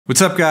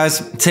What's up guys,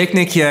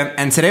 TechNick here,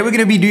 and today we're going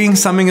to be doing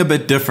something a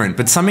bit different,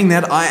 but something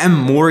that I am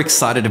more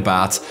excited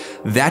about,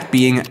 that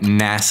being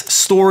NAS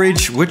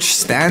Storage, which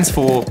stands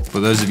for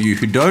those of you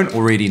who don't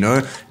already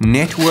know,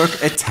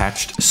 Network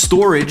Attached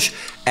Storage,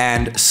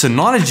 and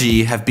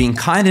Synology have been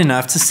kind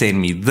enough to send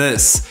me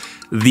this,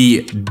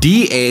 the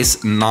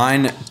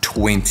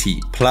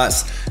DS920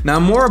 Plus. Now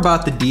more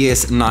about the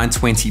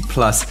DS920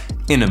 Plus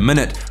in a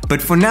minute, but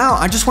for now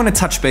I just want to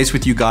touch base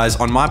with you guys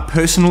on my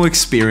personal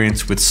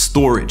experience with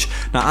storage.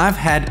 Now I've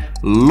had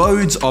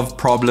loads of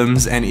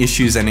problems and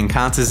issues and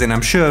encounters, and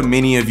I'm sure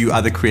many of you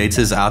other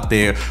creators out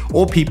there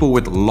or people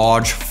with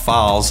large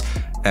files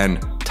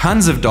and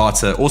tons of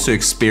data also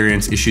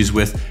experience issues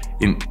with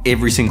in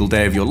every single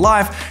day of your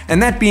life,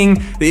 and that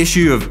being the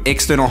issue of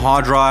external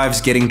hard drives,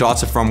 getting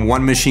data from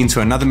one machine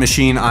to another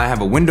machine. I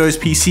have a Windows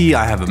PC,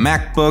 I have a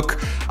MacBook,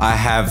 I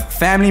have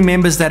family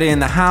members that are in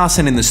the house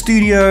and in the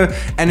studio,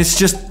 and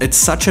it's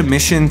such a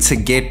mission to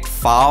get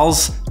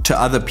files to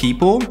other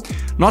people,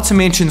 not to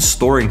mention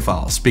storing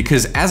files,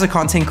 because as a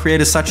content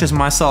creator such as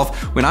myself,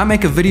 when I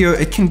make a video,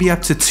 it can be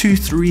up to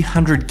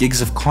 200-300 gigs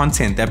of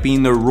content, that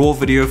being the raw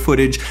video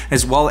footage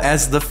as well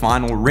as the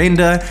final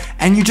render,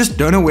 and you just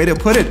don't know where to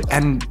put it.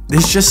 And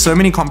there's just so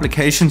many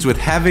complications with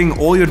having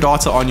all your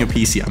data on your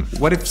PC.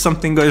 What if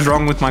something goes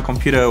wrong with my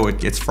computer or it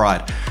gets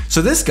fried?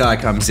 So this guy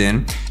comes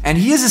in and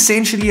he is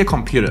essentially a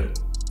computer,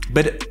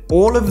 but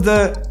all of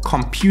the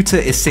computer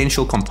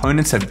essential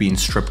components have been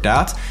stripped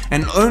out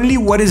and only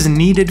what is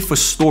needed for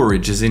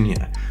storage is in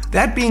here.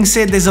 That being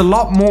said, there's a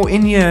lot more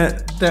in here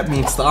that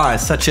meets the eye,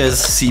 such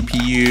as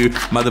CPU,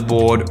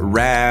 motherboard,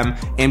 RAM,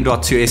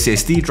 M.2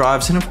 SSD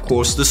drives, and of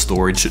course the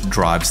storage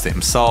drives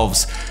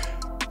themselves.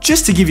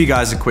 Just to give you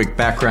guys a quick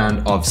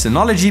background of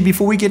Synology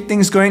before we get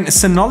things going,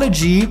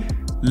 Synology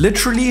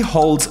literally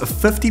holds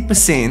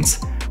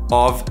 50%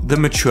 of the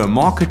mature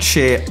market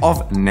share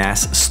of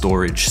NAS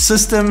storage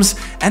systems,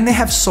 and they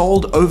have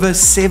sold over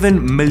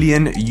 7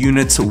 million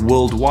units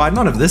worldwide.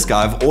 Not of this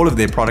guy, of all of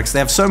their products. They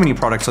have so many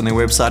products on their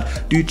website.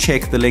 Do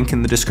check the link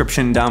in the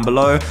description down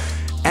below.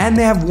 And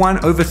they have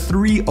won over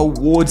 3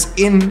 awards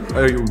in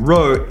a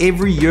row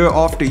every year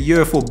after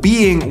year for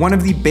being one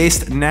of the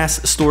best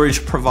NAS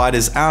storage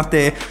providers out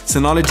there.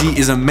 Synology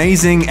is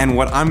amazing, and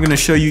what I'm going to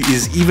show you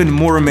is even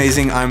more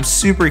amazing. I'm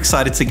super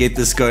excited to get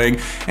this going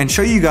and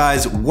show you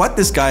guys what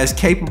this guy is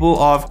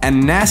capable of,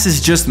 and NAS has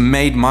just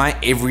made my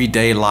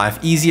everyday life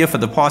easier for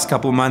the past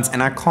couple months,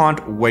 and I can't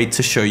wait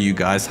to show you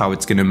guys how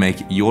it's going to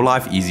make your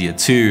life easier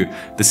too.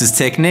 This is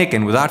TechNick,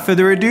 and without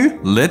further ado,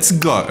 let's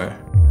go.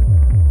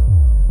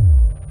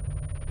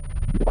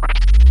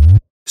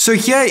 So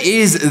here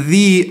is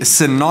the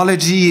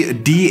Synology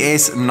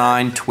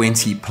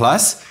DS920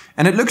 Plus,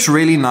 and it looks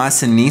really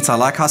nice and neat. I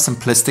like how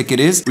simplistic it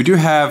is. We do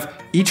have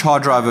each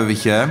hard drive over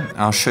here.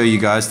 I'll show you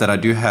guys that I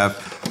do have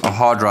a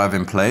hard drive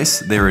in place.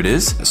 There it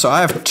is. So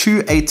I have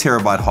 2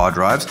 8TB hard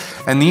drives,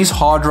 and these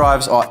hard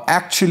drives are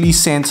actually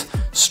sent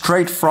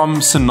straight from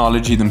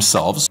Synology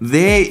themselves.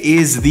 There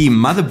is the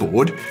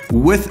motherboard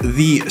with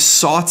the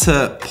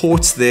SATA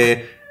ports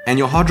there, and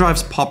your hard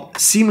drives pop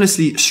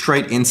seamlessly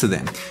straight into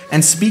them.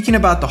 And speaking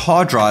about the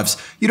hard drives,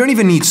 you don't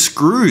even need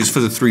screws for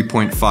the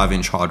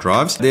 3.5-inch hard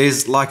drives.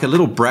 There's like a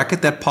little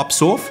bracket that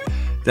pops off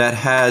that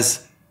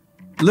has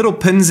little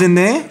pins in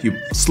there. You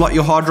slot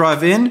your hard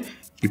drive in,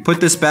 you put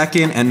this back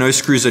in, and no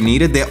screws are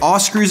needed. There are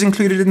screws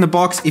included in the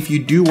box if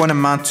you do want to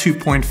mount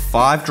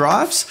 2.5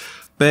 drives.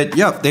 But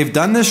yeah, they've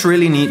done this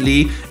really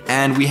neatly,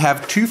 and we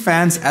have 2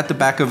 fans at the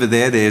back over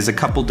there. There's a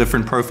couple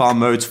different profile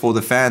modes for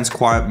the fans: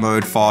 quiet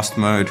mode, fast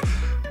mode,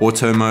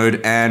 auto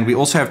mode, and we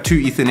also have 2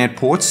 Ethernet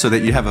ports so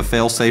that you have a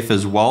fail-safe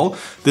as well.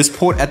 This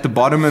port at the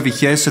bottom over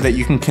here so that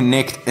you can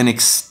connect an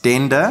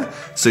extender,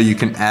 so you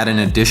can add an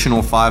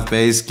additional 5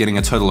 bays, getting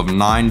a total of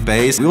 9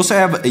 bays. We also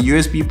have a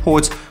USB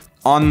port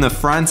on the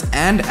front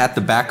and at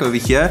the back over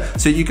here,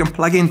 so you can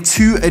plug in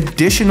 2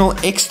 additional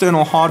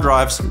external hard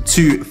drives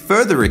to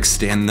further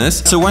extend this.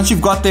 So once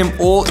you've got them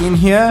all in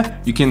here,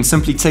 you can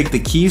simply take the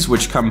keys,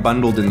 which come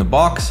bundled in the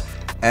box,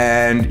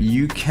 and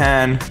you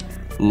can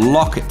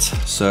lock it.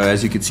 So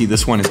as you can see,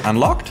 this one is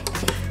unlocked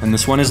and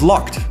this one is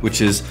locked,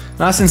 which is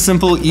nice and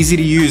simple, easy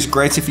to use,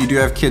 great if you do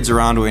have kids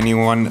around or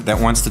anyone that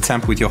wants to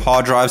tamper with your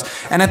hard drives.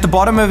 And at the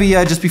bottom over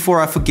here, just before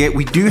I forget,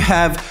 we do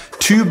have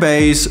 2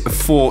 bays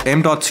for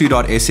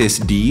M.2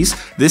 SSDs.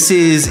 This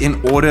is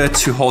in order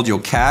to hold your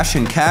cache,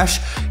 and cache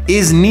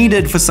is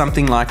needed for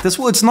something like this.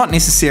 Well, it's not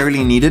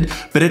necessarily needed,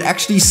 but it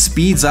actually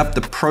speeds up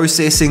the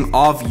processing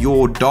of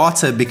your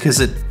data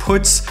because it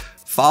puts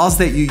files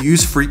that you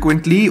use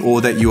frequently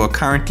or that you are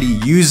currently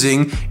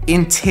using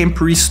in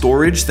temporary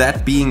storage,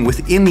 that being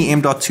within the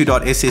M.2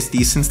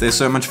 SSD, since they're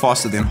so much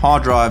faster than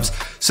hard drives,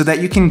 so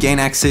that you can gain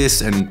access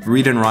and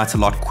read and write a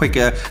lot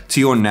quicker to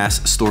your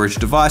NAS storage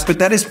device. But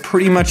that is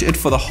pretty much it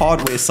for the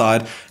hardware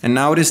side, and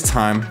now it is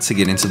time to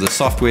get into the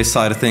software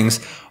side of things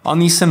on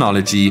the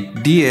Synology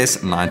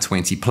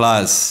DS920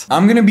 Plus.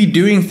 I'm gonna be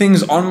doing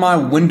things on my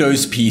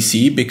Windows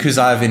PC because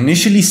I've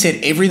initially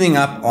set everything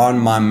up on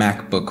my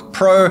MacBook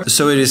Pro.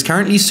 So it is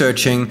currently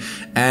searching,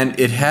 and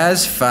it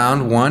has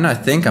found one, I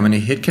think. I'm gonna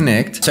hit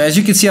connect. So as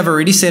you can see, I've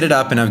already set it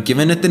up and I've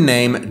given it the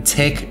name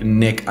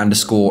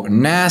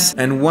TechNick_NAS.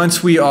 And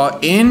once we are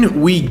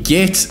in, we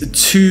get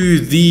to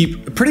the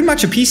pretty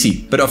much a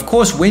PC. But of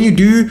course, when you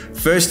do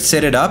first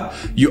set it up,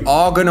 you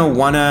are gonna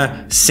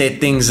wanna set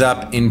things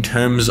up in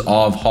terms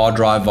of hard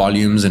drive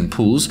volumes and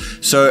pools.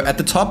 So at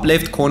the top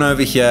left corner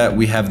over here,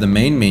 we have the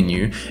main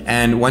menu.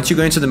 And once you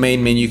go into the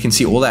main menu, you can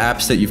see all the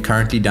apps that you've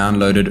currently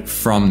downloaded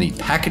from the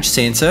package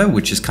center,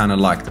 which is kind of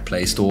like the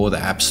Play Store, the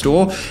App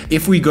Store.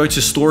 If we go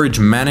to Storage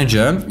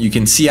Manager, you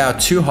can see our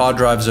 2 hard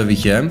drives over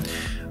here.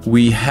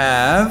 We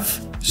have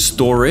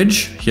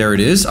storage, here it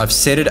is. I've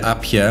set it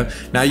up here.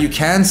 Now you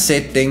can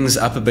set things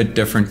up a bit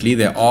differently.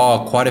 There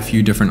are quite a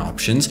few different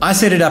options. I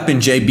set it up in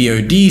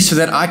JBOD so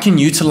that I can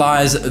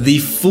utilize the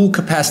full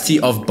capacity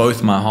of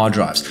both my hard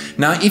drives.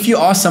 Now, if you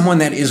are someone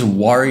that is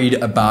worried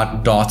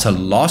about data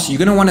loss, you're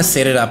gonna wanna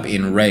set it up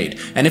in RAID.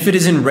 And if it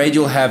is in RAID,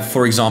 you'll have,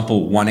 for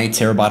example, one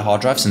 8TB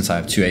hard drive, since I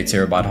have 2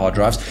 8TB hard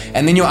drives,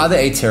 and then your other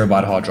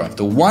 8TB hard drive.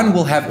 The one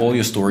will have all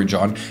your storage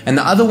on, and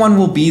the other one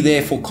will be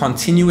there for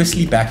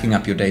continuously backing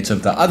up your data.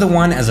 The other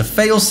one as a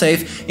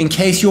fail-safe in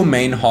case your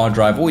main hard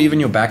drive or even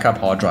your backup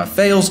hard drive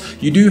fails,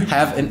 you do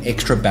have an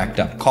extra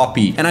backed up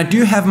copy. And I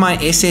do have my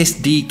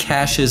SSD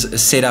caches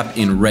set up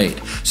in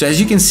RAID. So as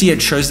you can see,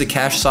 it shows the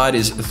cache side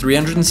is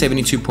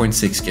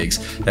 372.6 gigs,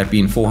 that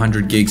being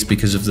 400 gigs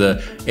because of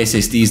the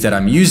SSDs that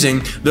I'm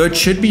using, though it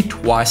should be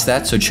twice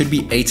that, so it should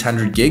be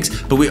 800 gigs,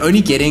 but we're only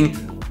getting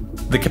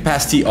the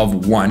capacity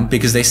of 1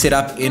 because they set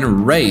up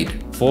in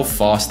RAID for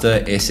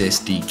faster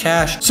SSD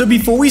cache. So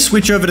before we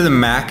switch over to the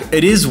Mac,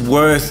 it is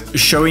worth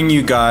showing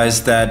you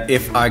guys that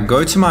if I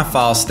go to my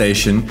file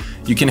station,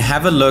 you can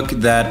have a look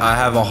that I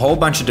have a whole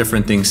bunch of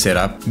different things set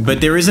up,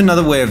 but there is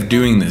another way of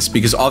doing this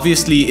because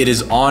obviously it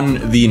is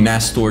on the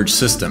NAS storage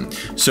system.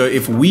 So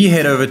if we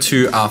head over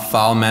to our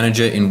file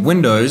manager in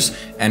Windows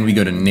and we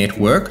go to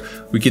network,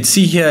 we could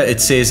see here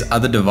it says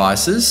other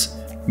devices,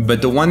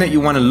 but the one that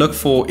you want to look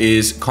for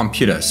is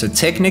computer. So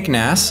TechNick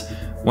NAS.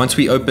 Once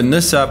we open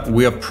this up,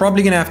 we are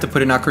probably gonna have to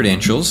put in our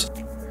credentials.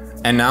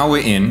 And now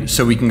we're in,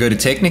 so we can go to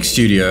TechNick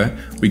Studio.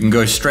 We can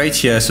go straight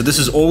here. So this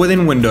is all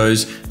within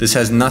Windows. This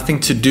has nothing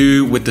to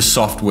do with the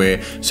software.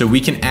 So we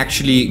can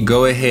actually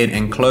go ahead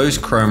and close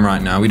Chrome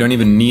right now. We don't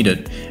even need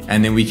it.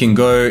 And then we can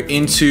go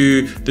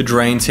into the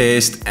drain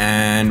test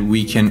and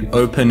we can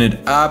open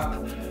it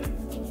up.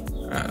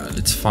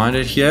 Let's find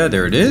it here,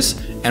 there it is.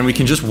 And we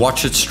can just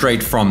watch it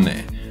straight from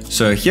there.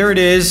 So here it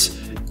is,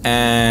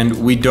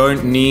 and we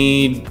don't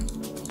need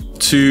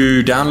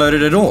to download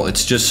it at all.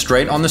 It's just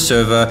straight on the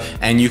server,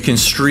 and you can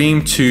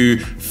stream to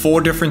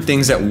 4 different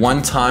things at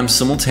one time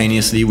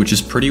simultaneously, which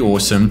is pretty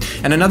awesome.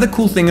 And another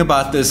cool thing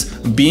about this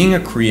being a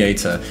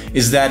creator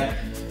is that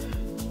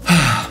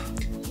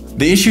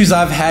the issues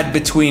I've had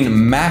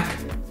between Mac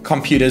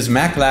computers,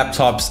 Mac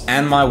laptops,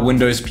 and my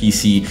Windows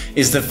PC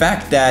is the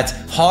fact that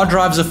hard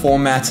drives are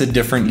formatted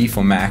differently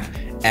for Mac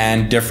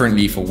and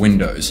differently for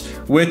Windows,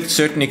 with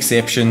certain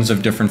exceptions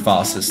of different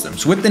file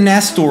systems. With the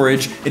NAS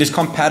storage, it is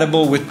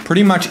compatible with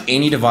pretty much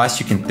any device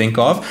you can think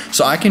of.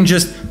 So I can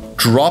just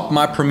drop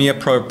my Premiere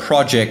Pro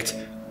project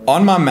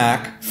on my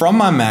Mac, from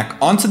my Mac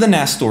onto the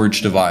NAS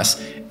storage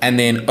device, and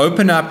then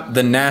open up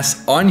the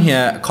NAS on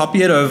here,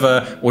 copy it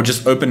over, or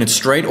just open it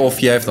straight off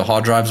here if the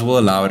hard drives will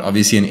allow it.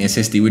 Obviously an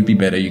SSD would be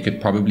better. You could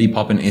probably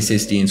pop an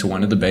SSD into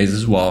one of the bays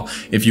as well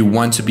if you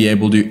want to be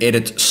able to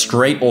edit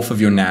straight off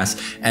of your NAS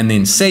and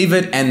then save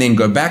it and then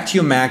go back to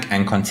your Mac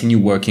and continue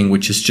working,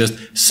 which is just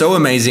so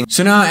amazing.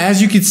 So now,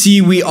 as you can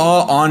see, we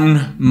are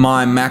on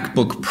my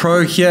MacBook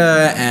Pro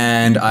here,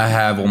 and I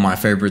have all my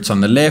favorites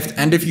on the left.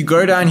 And if you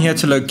go down here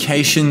to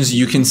locations,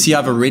 you can see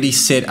I've already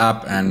set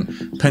up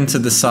and pinned to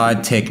the side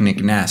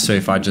TechNick NAS. So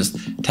if I just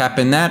tap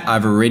in that,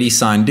 I've already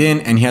signed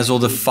in, and here's all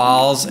the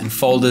files and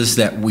folders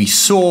that we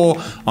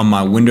saw on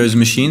my Windows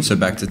machine. So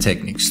back to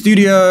TechNick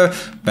Studio,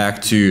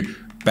 back to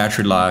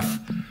battery life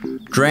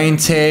drain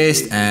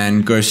test,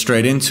 and go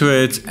straight into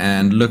it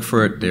and look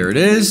for it. There it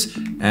is.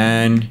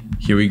 And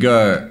here we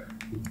go.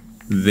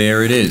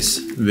 There it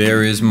is.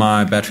 There is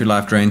my battery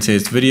life drain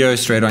test video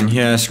straight on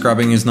here.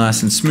 Scrubbing is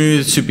nice and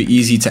smooth, super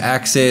easy to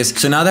access.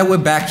 So now that we're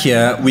back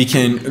here, we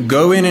can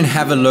go in and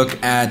have a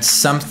look at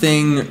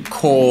something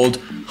called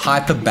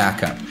Hyper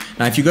Backup.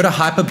 Now, if you go to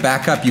Hyper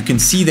Backup, you can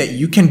see that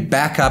you can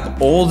back up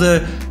all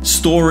the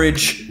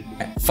storage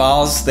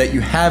files that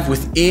you have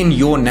within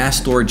your NAS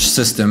storage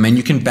system, and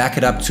you can back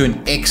it up to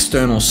an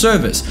external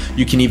service.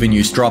 You can even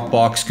use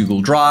Dropbox,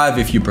 Google Drive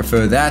if you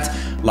prefer that.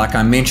 Like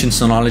I mentioned,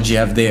 Synology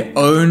have their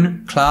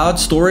own cloud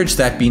storage,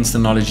 that being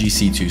Synology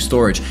C2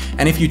 storage.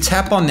 And if you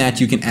tap on that,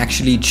 you can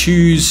actually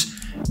choose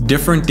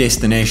different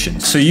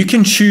destinations. So you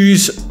can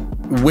choose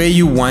where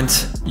you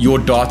want your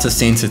data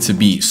center to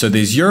be. So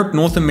there's Europe,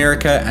 North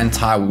America, and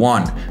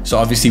Taiwan. So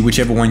obviously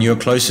whichever one you're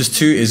closest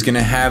to is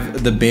gonna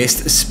have the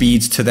best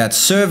speeds to that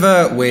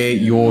server where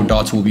your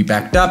data will be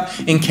backed up.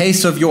 In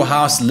case of your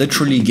house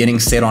literally getting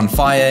set on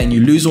fire and you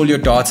lose all your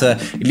data,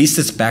 at least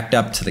it's backed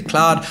up to the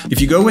cloud.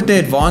 If you go with the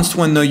advanced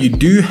one though, you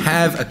do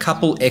have a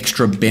couple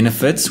extra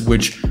benefits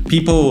which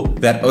people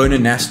that own a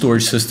NAS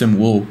storage system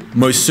will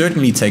most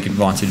certainly take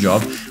advantage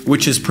of,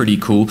 which is pretty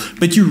cool,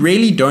 but you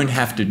really don't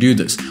have to do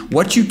this.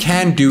 What you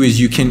can do is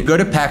you can go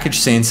to Package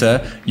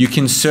Center, you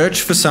can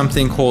search for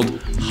something called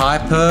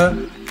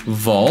Hyper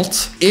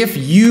Vault. If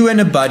you and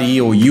a buddy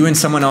or you and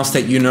someone else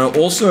that you know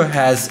also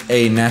has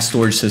a NAS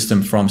storage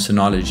system from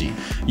Synology,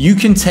 you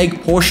can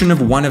take portion of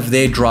one of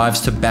their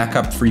drives to back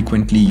up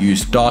frequently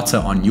used data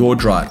on your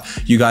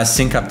drive. You guys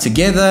sync up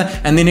together,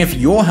 and then if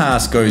your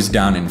house goes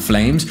down in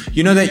flames,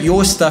 you know that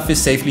your stuff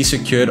is safely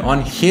secured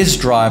on his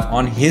drive,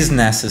 on his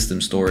NAS system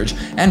storage,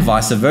 and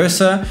vice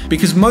versa,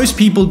 because most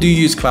people do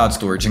use cloud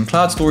storage, and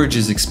cloud storage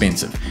is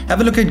expensive. Have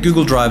a look at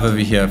Google Drive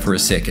over here for a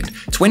second.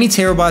 20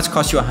 terabytes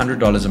cost you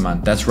 $100 a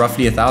month. That's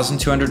roughly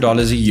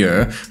 $1,200 a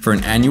year for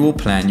an annual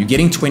plan. You're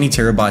getting 20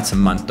 terabytes a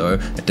month though.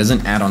 It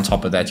doesn't add on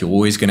top of that. You're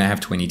always going to have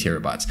 20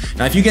 terabytes.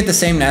 Now, if you get the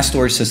same NAS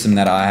storage system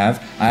that I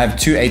have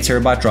two 8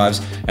 terabyte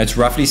drives. It's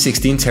roughly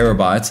 16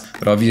 terabytes,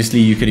 but obviously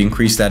you could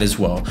increase that as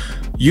well.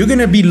 You're going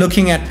to be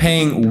looking at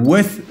paying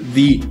with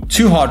the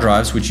 2 hard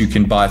drives, which you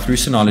can buy through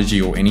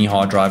Synology or any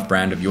hard drive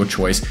brand of your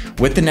choice,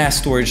 with the NAS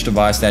storage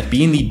device, that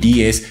being the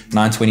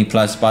DS920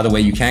 Plus. By the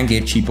way, you can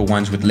get cheaper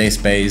ones with less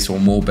bays or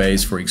more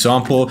bays, for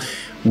example.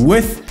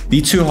 With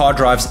the 2 hard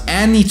drives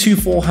and the 2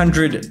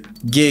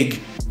 400 gig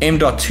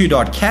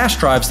M.2 cache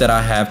drives that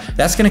I have,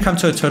 that's going to come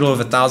to a total of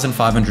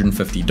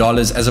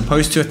 $1,550 as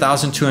opposed to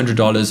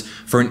 $1,200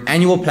 for an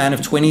annual plan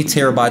of 20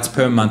 terabytes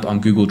per month on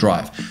Google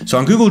Drive. So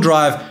on Google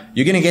Drive,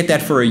 you're going to get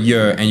that for a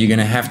year, and you're going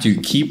to have to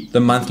keep the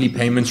monthly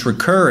payments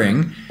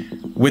recurring.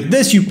 With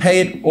this, you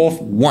pay it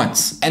off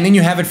once and then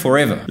you have it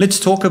forever. Let's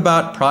talk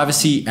about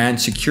privacy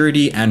and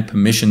security and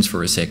permissions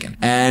for a second.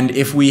 And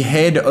if we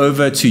head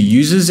over to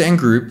users and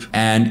group,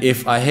 and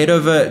if I head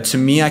over to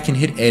me, I can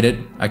hit edit.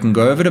 I can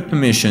go over to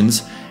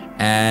permissions,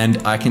 and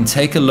I can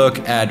take a look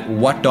at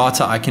what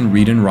data I can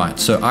read and write.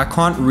 So I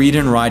can't read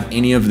and write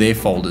any of their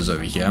folders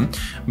over here,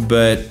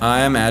 but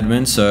I am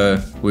admin, so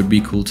it would be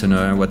cool to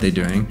know what they're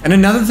doing. And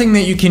another thing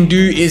that you can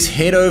do is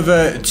head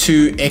over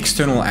to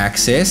external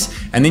access,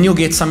 and then you'll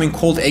get something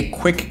called a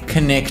Quick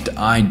Connect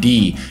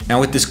ID. Now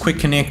with this Quick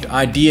Connect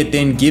ID, it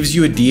then gives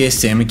you a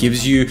DSM, it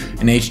gives you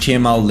an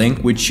HTML link,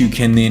 which you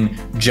can then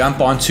jump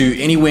onto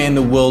anywhere in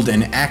the world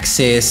and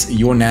access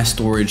your NAS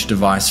storage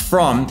device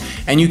from.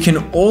 And you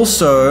can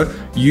also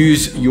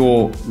use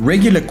your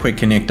regular Quick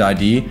Connect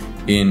ID.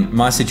 In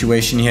my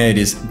situation here, it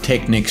is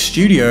TechNick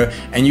Studio,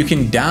 and you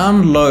can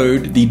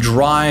download the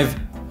drive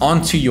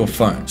onto your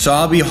phone. So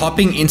I'll be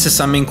hopping into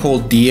something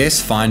called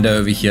DS Finder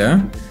over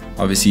here.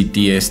 Obviously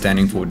DS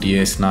standing for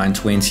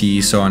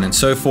DS920, so on and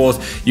so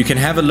forth. You can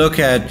have a look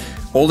at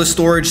all the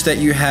storage that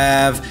you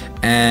have,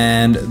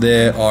 and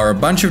there are a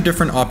bunch of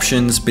different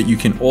options, but you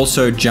can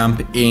also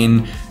jump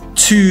in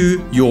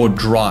to your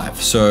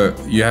drive. So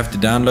you have to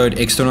download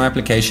external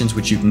applications,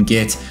 which you can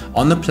get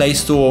on the Play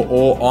Store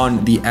or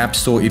on the App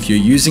Store if you're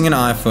using an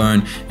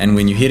iPhone, and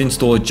when you hit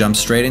install, it jumps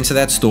straight into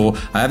that store.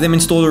 I have them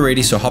installed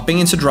already, so hopping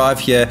into Drive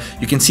here,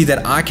 you can see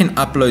that I can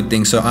upload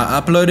things. So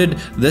I uploaded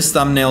this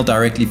thumbnail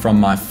directly from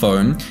my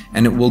phone,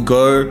 and it will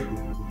go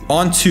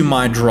onto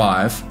my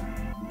drive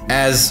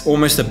as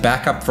almost a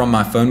backup from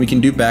my phone. We can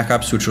do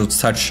backups, which we'll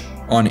touch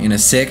on in a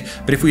sec,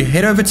 but if we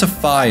head over to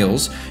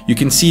files, you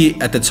can see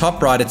at the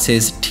top right it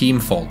says team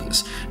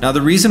folders. Now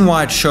the reason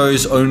why it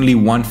shows only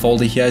one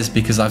folder here is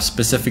because I've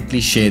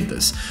specifically shared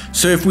this.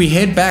 So if we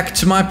head back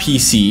to my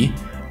PC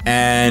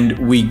and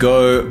we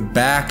go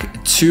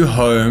back to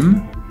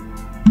home,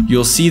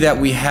 you'll see that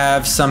we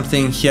have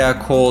something here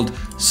called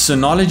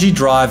Synology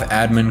Drive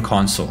Admin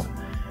Console.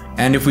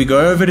 And if we go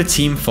over to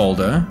team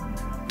folder,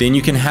 then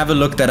you can have a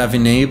look that I've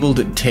enabled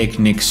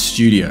TechNick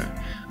Studio.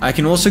 I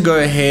can also go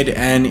ahead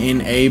and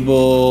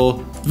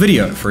enable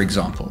video, for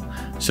example.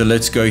 So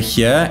let's go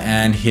here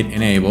and hit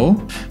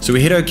enable. So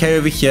we hit OK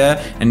over here,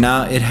 and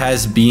now it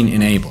has been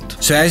enabled.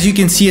 So as you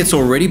can see, it's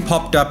already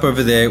popped up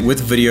over there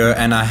with video,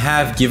 and I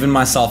have given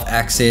myself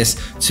access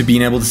to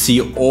being able to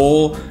see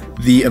all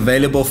the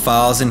available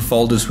files and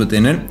folders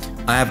within it.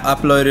 I have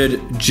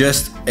uploaded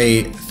just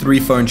a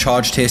 3-phone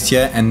charge test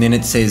here, and then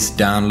it says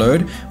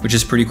download, which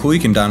is pretty cool. You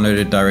can download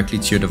it directly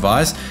to your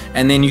device,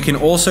 and then you can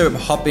also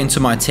hop into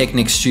my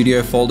TechNick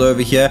Studio folder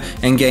over here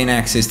and gain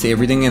access to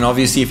everything. And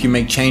obviously if you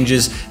make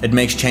changes, it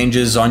makes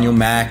changes on your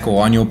Mac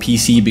or on your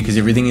PC, because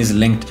everything is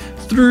linked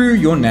through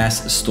your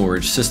NAS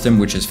storage system,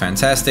 which is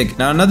fantastic.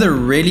 Now another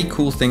really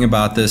cool thing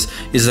about this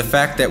is the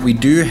fact that we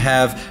do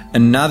have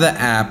another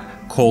app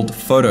called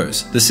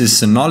Photos. This is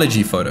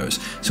Synology Photos.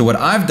 So what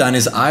I've done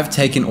is I've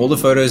taken all the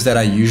photos that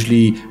I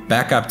usually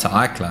back up to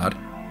iCloud,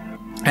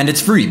 and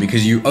it's free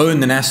because you own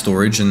the NAS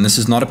storage, and this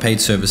is not a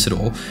paid service at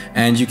all.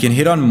 And you can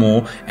hit on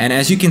more, and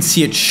as you can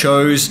see, it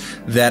shows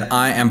that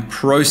I am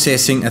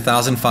processing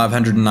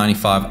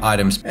 1,595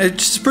 items.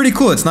 It's pretty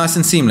cool. It's nice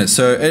and seamless.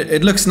 So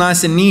it looks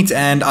nice and neat,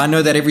 and I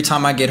know that every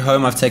time I get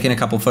home, I've taken a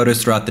couple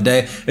photos throughout the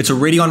day. It's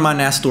already on my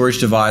NAS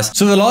storage device.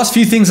 So the last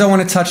few things I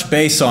want to touch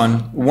base on,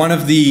 one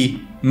of the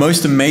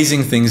most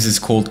amazing things is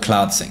called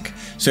Cloud Sync.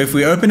 So if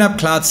we open up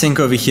Cloud Sync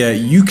over here,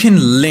 you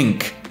can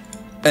link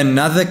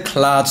another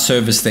cloud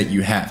service that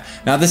you have.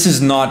 Now this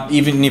is not,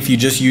 even if you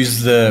just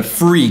use the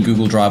free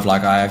Google Drive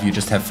like I have, you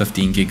just have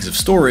 15 gigs of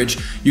storage,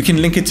 you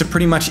can link it to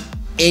pretty much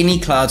any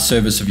cloud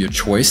service of your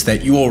choice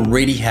that you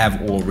already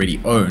have or already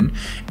own.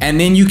 And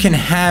then you can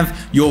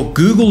have your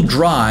Google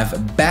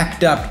Drive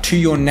backed up to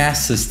your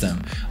NAS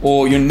system,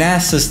 or your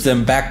NAS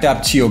system backed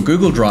up to your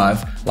Google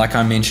Drive, like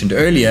I mentioned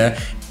earlier,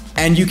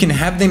 and you can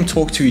have them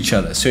talk to each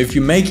other. So if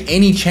you make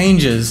any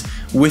changes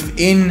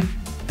within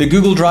the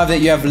Google Drive that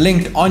you have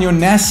linked on your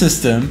NAS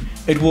system,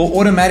 it will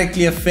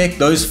automatically affect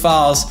those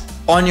files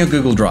on your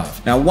Google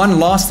Drive. Now, one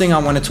last thing I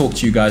want to talk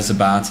to you guys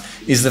about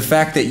is the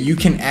fact that you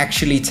can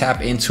actually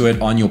tap into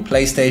it on your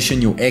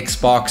PlayStation, your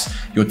Xbox,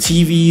 your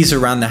TVs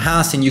around the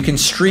house, and you can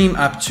stream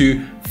up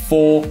to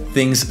 4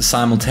 things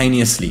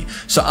simultaneously.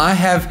 So I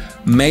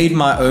have made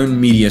my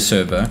own media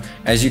server,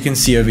 as you can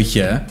see over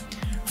here,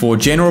 for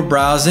general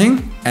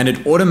browsing, and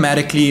it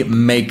automatically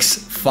makes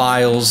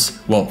files,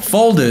 well,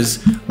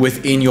 folders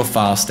within your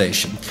file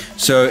station.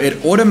 So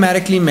it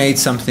automatically made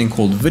something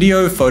called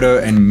video, photo,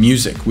 and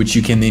music, which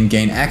you can then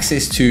gain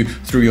access to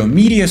through your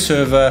media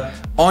server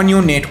on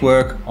your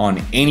network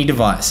on any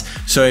device.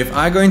 So if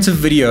I go into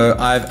video,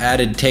 I've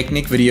added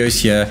TechNick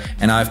videos here,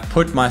 and I've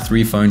put my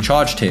 3-phone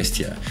charge test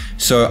here.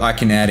 So I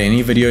can add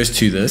any videos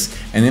to this,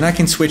 and then I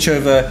can switch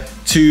over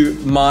to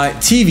my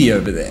TV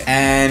over there.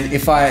 And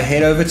if I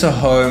head over to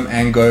home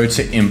and go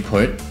to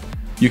input,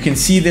 you can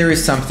see there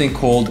is something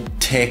called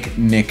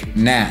TechNick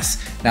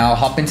NAS. Now I'll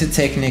hop into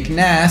TechNick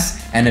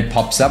NAS and it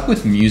pops up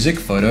with music,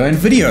 photo, and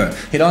video.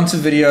 Hit onto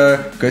video,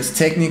 go to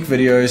TechNick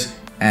videos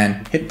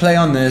and hit play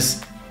on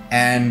this,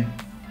 and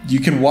you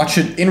can watch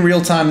it in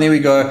real time. There we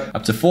go,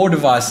 up to 4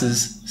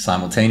 devices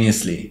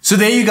simultaneously. So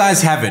there you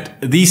guys have it,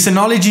 the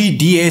Synology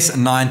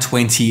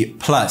DS920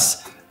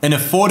 Plus, an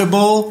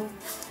affordable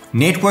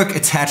network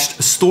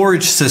attached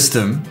storage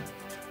system.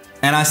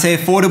 And I say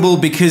affordable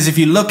because if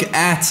you look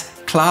at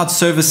cloud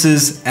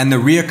services and the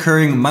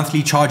reoccurring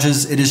monthly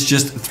charges, it is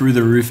just through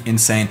the roof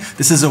insane.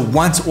 This is a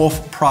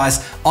once-off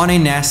price on a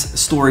NAS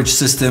storage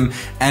system,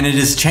 and it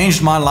has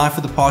changed my life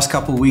for the past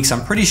couple of weeks.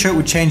 I'm pretty sure it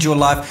would change your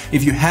life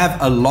if you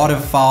have a lot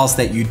of files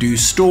that you do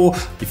store,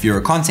 if you're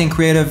a content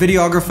creator,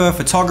 videographer,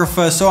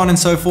 photographer, so on and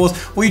so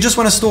forth, or you just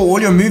want to store all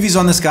your movies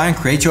on this guy and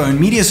create your own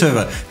media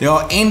server. There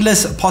are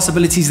endless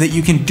possibilities that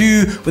you can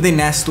do with a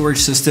NAS storage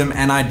system,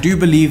 and I do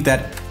believe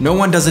that no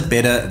one does it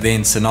better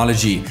than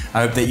Synology.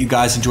 I hope that you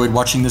guys enjoyed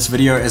watching this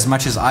video as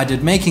much as I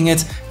did making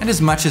it, and as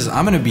much as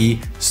I'm going to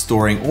be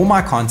storing all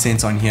my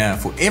content on here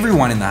for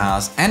everyone in the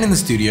house and in the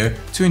studio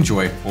to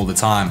enjoy all the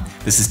time.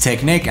 This is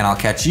TechNick, and I'll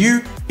catch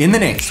you in the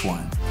next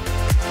one.